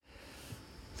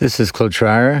This is Claude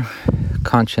Schreier,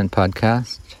 Conscient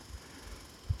Podcast,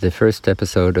 the first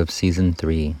episode of Season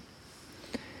 3.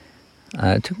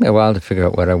 It took me a while to figure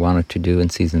out what I wanted to do in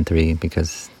Season 3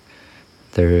 because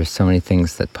there are so many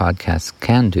things that podcasts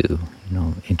can do. You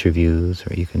know, interviews,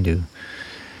 or you can do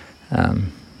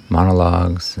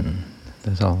monologues, and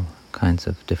there's all kinds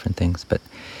of different things. But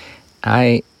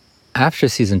after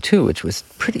Season 2, which was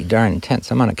pretty darn intense,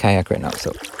 I'm on a kayak right now,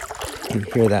 so you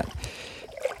hear that.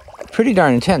 Pretty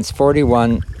darn intense,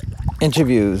 41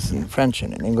 interviews in French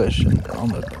and in English and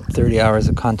almost 30 hours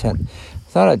of content. I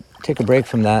thought I'd take a break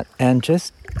from that and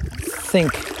just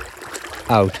think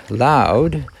out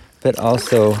loud, but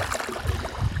also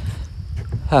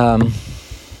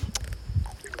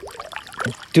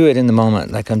do it in the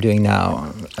moment like I'm doing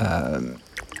now.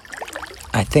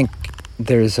 I think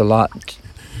there's a lot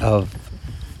of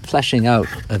fleshing out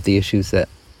of the issues that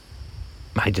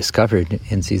I discovered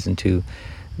in Season 2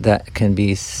 that can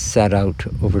be set out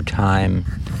over time,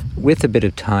 with a bit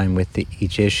of time with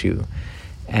each issue.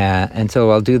 And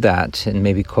so I'll do that and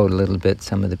maybe quote a little bit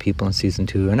some of the people in Season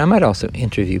 2. And I might also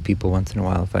interview people once in a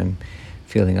while if I'm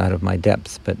feeling out of my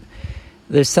depths. But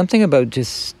there's something about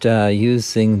just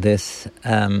using this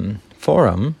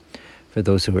forum, for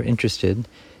those who are interested,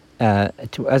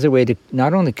 as a way to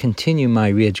not only continue my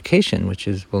re-education, which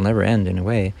will never end in a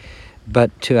way,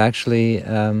 but to actually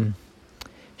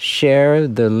share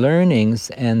the learnings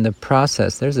and the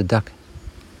process. There's a duck.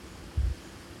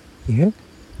 You hear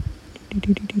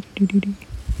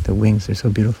it? The wings are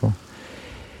so beautiful.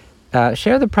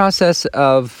 Share the process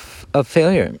of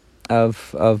failure,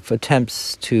 of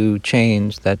attempts to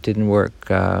change that didn't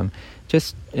work,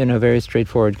 just in a very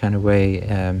straightforward kind of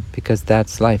way, because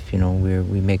that's life. You know,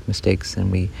 we make mistakes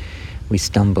and we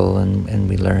stumble and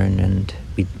we learn and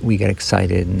we get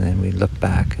excited, and then we look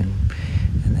back and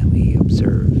then we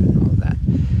observe and all that.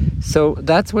 So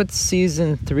that's what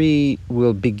Season 3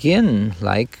 will begin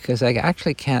like, because I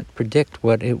actually can't predict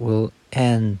what it will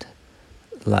end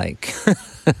like.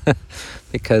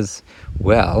 Because,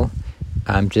 well,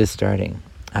 I'm just starting.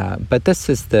 But this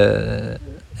is the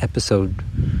episode,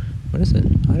 what is it?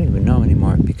 I don't even know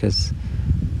anymore, because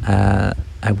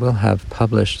I will have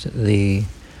published a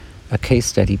case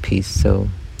study piece, so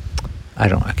I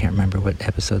can't remember what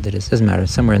episode that is. Doesn't matter.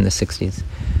 Somewhere in the 60s,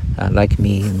 like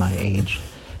me and my age.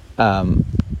 And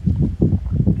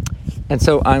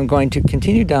so I'm going to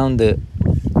continue down the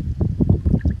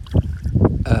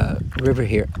river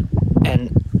here and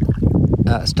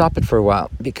stop it for a while,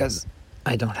 because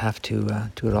I don't have to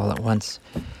do it all at once.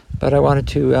 But I wanted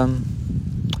to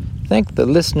thank the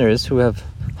listeners who have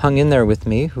hung in there with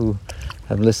me, who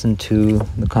have listened to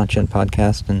the Conscient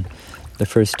Podcast and the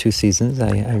first 2 seasons.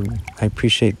 I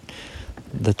appreciate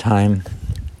the time,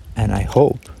 and I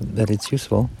hope that it's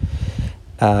useful.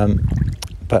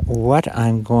 But what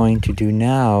I'm going to do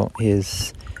now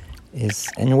is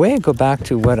in a way go back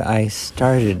to what I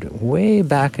started way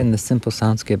back in the Simple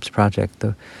Soundscapes project,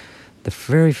 the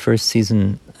very first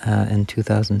season in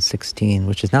 2016,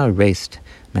 which is now erased.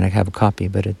 I mean, I have a copy,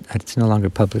 but it's no longer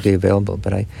publicly available.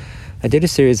 But I did a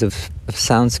series of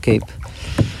soundscape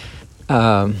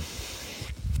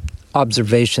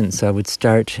observations. So I would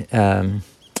start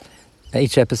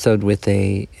each episode with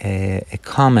a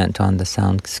comment on the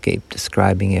soundscape,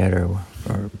 describing it or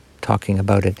talking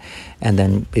about it, and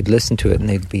then we'd listen to it, and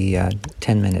they'd be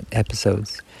 10-minute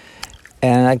episodes.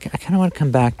 And I kind of want to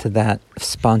come back to that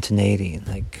spontaneity,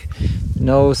 like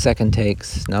no second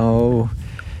takes, no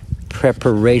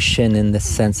preparation in the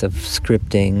sense of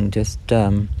scripting, just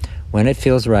when it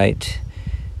feels right,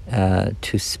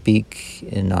 to speak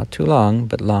in not too long,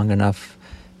 but long enough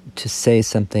to say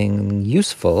something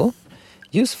useful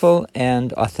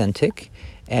and authentic,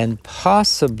 and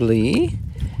possibly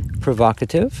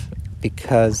provocative,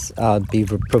 because I'll be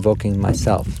provoking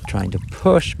myself, trying to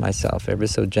push myself ever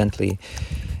so gently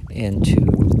into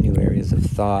new areas of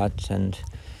thought,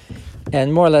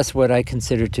 and more or less what I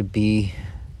consider to be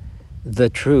the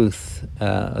truth,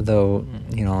 though,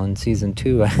 you know, in Season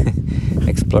 2 I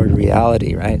explored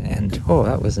reality, right? And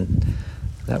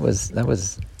that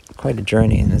was quite a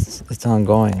journey, and it's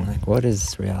ongoing. Like, what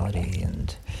is reality?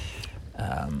 And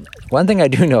one thing I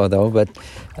do know, though, but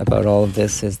about all of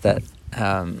this, is that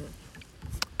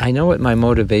I know what my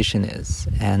motivation is,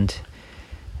 and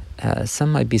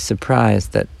some might be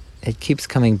surprised that it keeps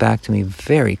coming back to me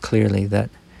very clearly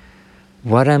that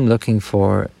what I'm looking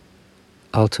for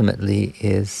ultimately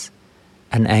is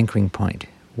an anchoring point.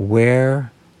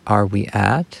 Where are we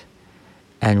at,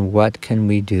 and what can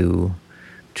we do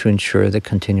to ensure the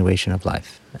continuation of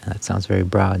life? And that sounds very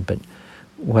broad, but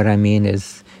what I mean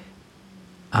is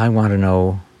I want to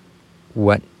know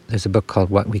what there's a book called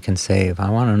What We Can Save. I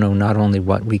want to know not only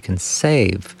what we can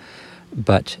save,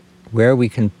 but where we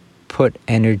can put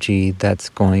energy that's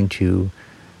going to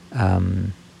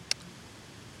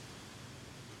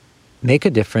make a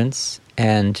difference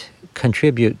and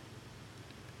contribute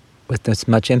with as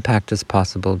much impact as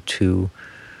possible to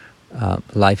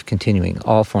life continuing,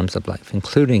 all forms of life,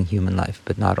 including human life,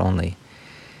 but not only.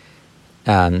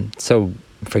 So,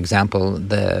 for example,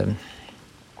 the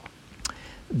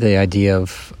idea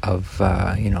of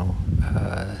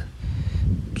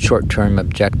short-term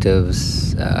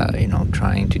objectives,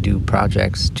 trying to do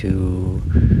projects to,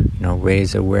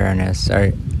 raise awareness.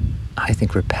 I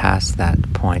think we're past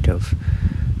that point of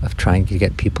trying to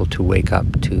get people to wake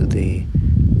up to the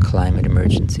climate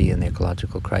emergency and the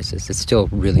ecological crisis. It's still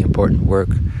really important work,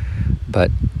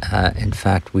 but in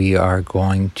fact, we are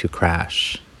going to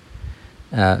crash.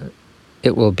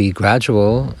 It will be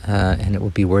gradual, and it will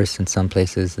be worse in some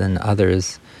places than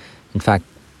others. In fact,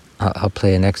 I'll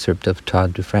play an excerpt of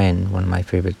Todd Dufresne, one of my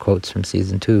favorite quotes from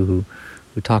season 2,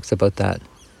 who talks about that.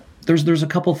 There's a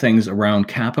couple things around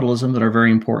capitalism that are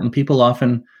very important. People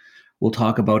often will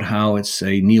talk about how it's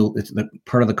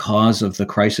part of the cause of the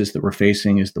crisis that we're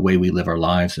facing is the way we live our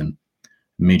lives, and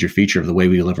a major feature of the way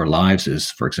we live our lives is,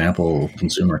 for example,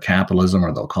 consumer capitalism,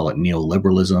 or they'll call it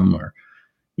neoliberalism, or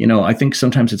I think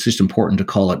sometimes it's just important to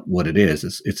call it what it is.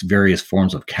 It's various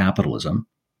forms of capitalism,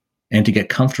 and to get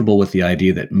comfortable with the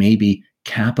idea that maybe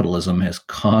capitalism has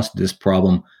caused this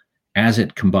problem as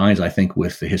it combines, I think,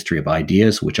 with the history of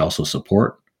ideas, which also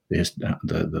support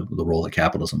the role that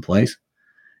capitalism plays.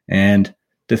 And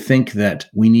to think that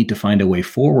we need to find a way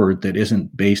forward that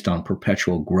isn't based on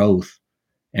perpetual growth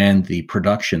and the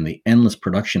endless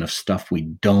production of stuff we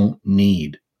don't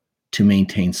need to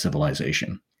maintain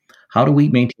civilization. How do we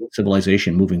maintain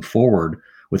civilization moving forward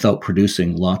without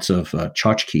producing lots of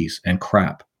tchotchkes and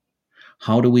crap?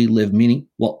 How do we live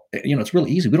Well, it's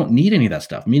really easy. We don't need any of that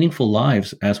stuff. Meaningful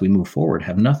lives as we move forward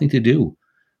have nothing to do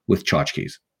with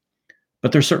tchotchkes.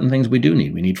 But there's certain things we do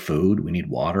need. We need food, we need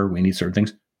water, we need certain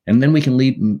things. And then we can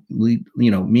lead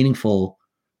meaningful,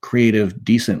 creative,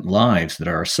 decent lives that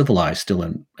are civilized still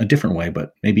in a different way,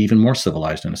 but maybe even more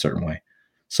civilized in a certain way.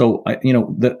 So,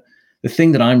 the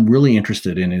thing that I'm really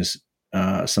interested in is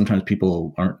sometimes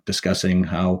people aren't discussing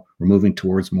how we're moving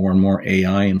towards more and more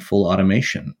AI and full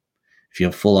automation. If you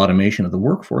have full automation of the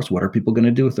workforce, what are people going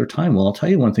to do with their time? Well, I'll tell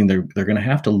you one thing they're going to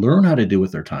have to learn how to do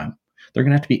with their time. They're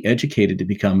going to have to be educated to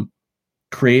become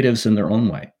creatives in their own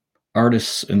way,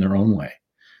 artists in their own way.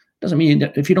 Doesn't mean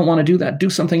that if you don't want to do that, do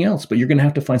something else, but you're going to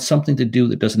have to find something to do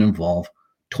that doesn't involve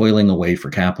toiling away for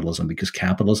capitalism, because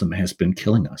capitalism has been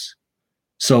killing us.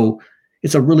 So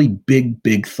it's a really big,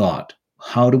 big thought.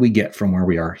 How do we get from where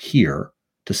we are here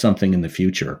to something in the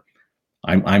future?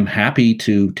 I'm happy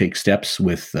to take steps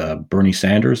with Bernie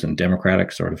Sanders and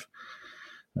Democratic sort of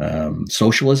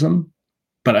socialism,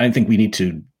 but I think we need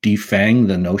to defang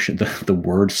the notion, the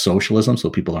word socialism, so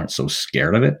people aren't so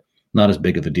scared of it. Not as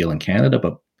big of a deal in Canada,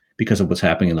 but because of what's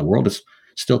happening in the world, it's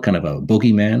still kind of a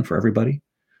boogeyman for everybody.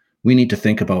 We need to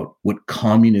think about what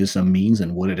communism means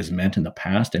and what it has meant in the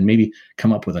past, and maybe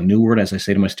come up with a new word. As I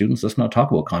say to my students, let's not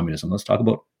talk about communism. Let's talk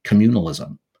about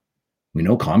communalism. We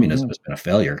know communism has been a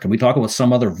failure. Can we talk about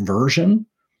some other version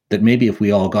that maybe if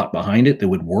we all got behind it, that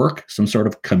would work? Some sort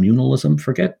of communalism?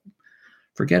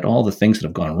 Forget all the things that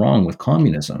have gone wrong with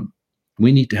communism.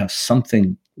 We need to have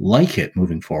something like it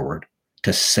moving forward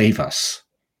to save us.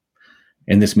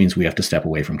 And this means we have to step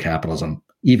away from capitalism,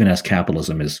 even as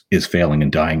capitalism is failing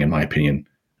and dying, in my opinion,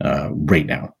 right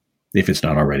now, if it's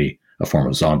not already a form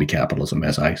of zombie capitalism,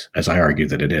 as I argue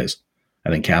that it is. I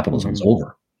think capitalism is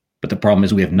over. But the problem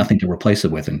is we have nothing to replace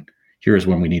it with. And here is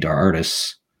when we need our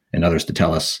artists and others to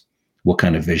tell us what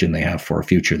kind of vision they have for a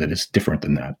future that is different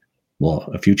than that. Well,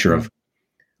 a future of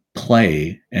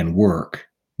play and work,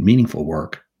 meaningful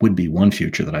work, would be one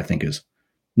future that I think is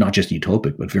not just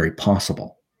utopic, but very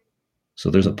possible.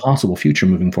 So there's a possible future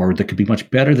moving forward that could be much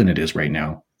better than it is right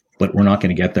now, but we're not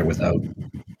going to get there without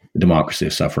the democracy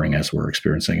of suffering as we're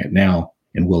experiencing it now,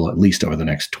 and will at least over the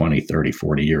next 20, 30,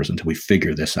 40 years until we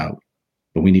figure this out.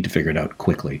 But we need to figure it out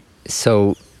quickly.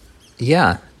 So,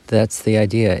 yeah, that's the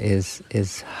idea, is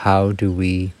how do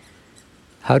we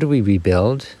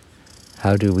rebuild?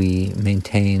 How do we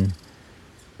maintain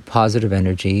positive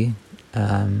energy?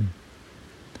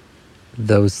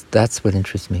 That's what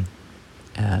interests me.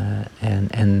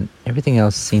 And everything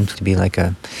else seems to be like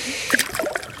a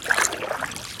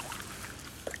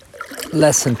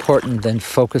less important than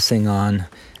focusing on.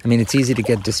 I mean, it's easy to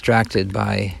get distracted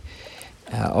by,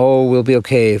 we'll be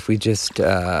okay if we just,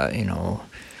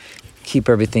 keep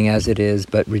everything as it is,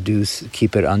 but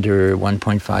keep it under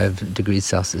 1.5 degrees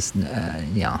Celsius.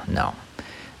 No.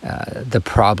 The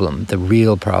problem, the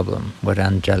real problem, what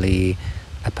Anjali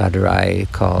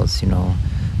Appadurai calls,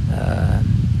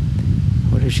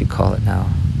 what does she call it now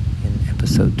in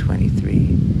episode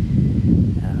 23?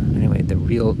 Anyway, the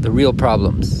real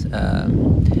problems,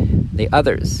 the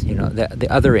others, the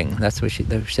othering.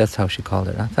 That's how she called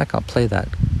it. In fact, I'll play that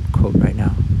quote right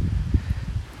now.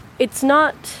 It's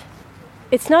not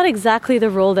exactly the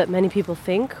role that many people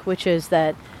think, which is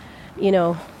that,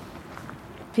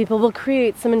 people will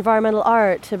create some environmental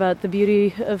art about the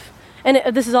beauty of, and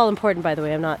this is all important, by the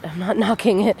way. I'm not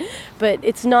knocking it, but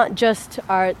it's not just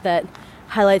art that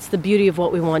highlights the beauty of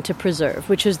what we want to preserve,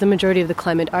 which is the majority of the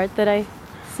climate art that I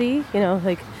see.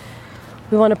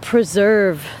 We want to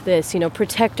preserve this,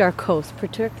 protect our coast,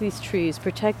 protect these trees,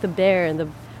 protect the bear and the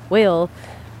whale,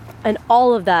 and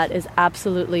all of that is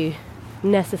absolutely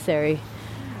necessary.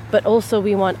 But also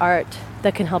we want art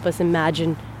that can help us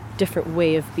imagine a different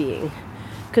way of being.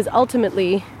 Because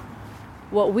ultimately,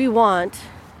 what we want,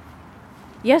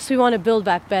 yes, we want to build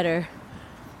back better,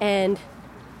 and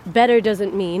better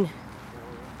doesn't mean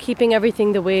keeping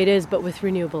everything the way it is, but with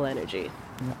renewable energy.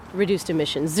 Yeah. Reduced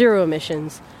emissions, zero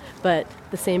emissions, but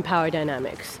the same power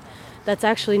dynamics. That's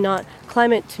actually not,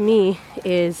 climate to me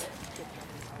is,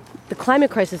 the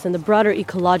climate crisis and the broader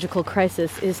ecological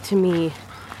crisis is to me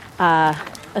a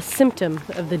symptom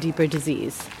of the deeper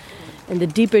disease. And the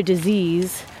deeper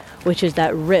disease, which is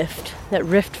that rift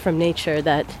from nature,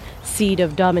 that seed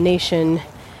of domination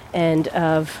and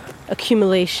of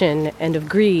accumulation and of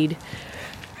greed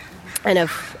and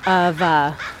of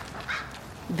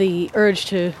the urge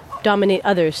to dominate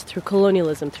others through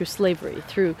colonialism, through slavery,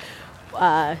 through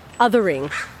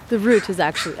othering. The root is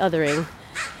actually othering.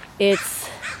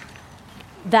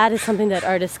 That is something that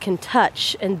artists can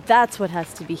touch, and that's what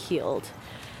has to be healed.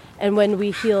 And when we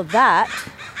heal that,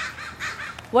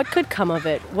 what could come of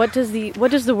it? What does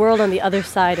the world on the other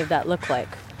side of that look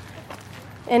like?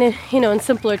 And in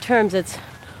simpler terms, it's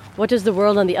what does the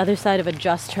world on the other side of a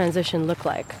just transition look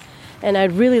like? And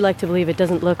I'd really like to believe it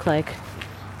doesn't look like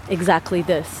exactly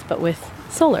this, but with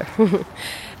solar.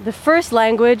 The first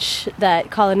language that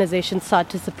colonization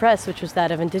sought to suppress, which was that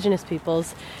of indigenous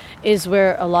peoples, is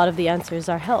where a lot of the answers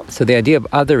are held. So the idea of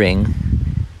othering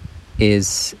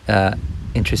is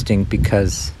interesting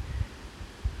because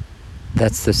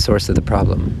that's the source of the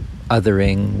problem.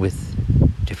 Othering with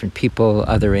different people,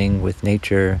 othering with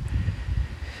nature.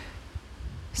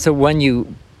 So when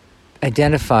you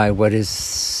identify what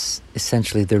is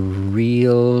essentially the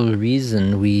real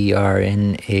reason we are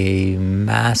in a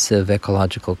massive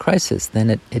ecological crisis,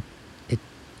 then it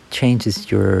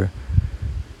changes your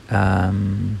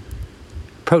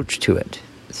approach to it.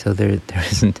 So there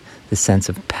isn't the sense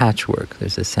of patchwork.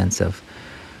 There's a sense of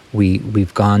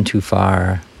we've gone too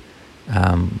far,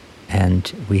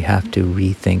 and we have to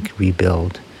rethink,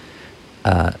 rebuild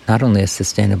not only a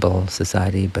sustainable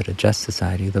society but a just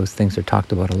society. Those things are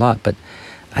talked about a lot, but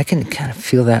I can kind of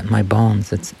feel that in my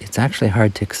bones. It's actually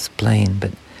hard to explain,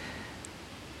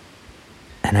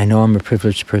 and I know I'm a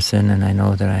privileged person, and I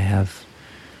know that I have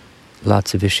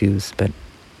lots of issues, but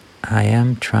I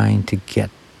am trying to get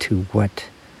to what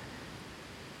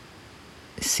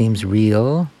seems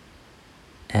real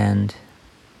and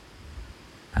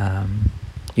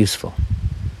useful.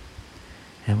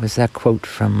 And it was that quote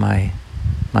from my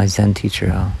Zen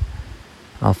teacher.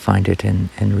 I'll find it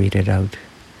and read it out,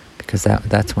 because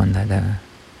that's one that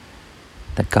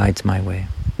guides my way.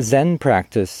 Zen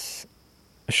practice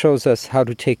shows us how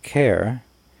to take care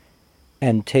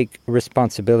and take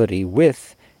responsibility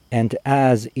with and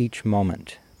as each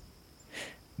moment,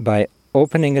 by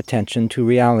opening attention to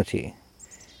reality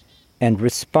and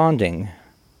responding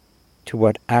to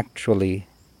what actually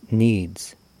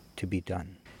needs to be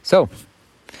done. So,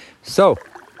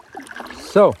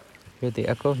 hear the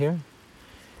echo here?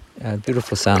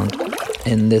 Beautiful sound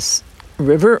in this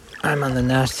river. I'm on the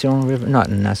Nation River, not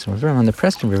in the Nation River, I'm on the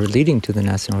Preston River leading to the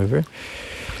Nation River.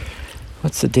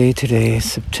 What's the day today?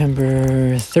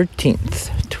 September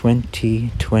 13th,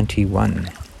 2021.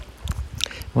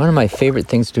 One of my favorite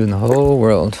things to do in the whole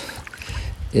world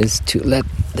is to let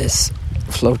this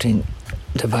floating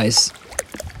device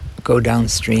go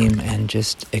downstream and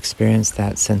just experience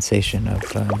that sensation of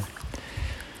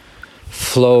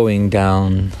flowing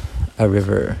down a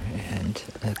river and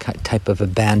a type of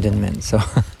abandonment. So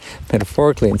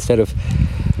metaphorically, instead of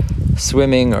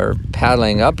swimming or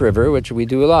paddling upriver, which we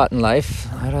do a lot in life,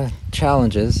 a lot of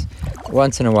challenges,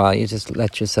 once in a while you just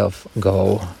let yourself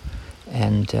go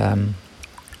and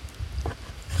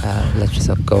let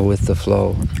yourself go with the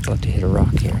flow. I'm about to hit a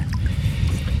rock here.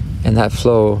 And that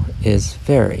flow is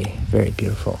very, very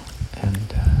beautiful.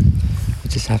 And you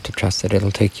just have to trust that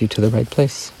it'll take you to the right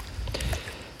place.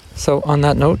 So on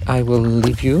that note, I will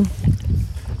leave you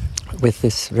with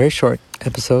this very short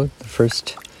episode,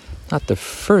 not the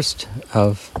first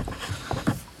of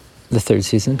the third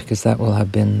season, because that will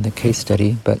have been the case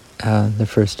study, but the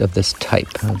first of this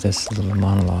type, of this little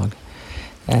monologue.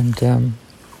 And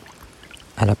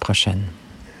à la prochaine.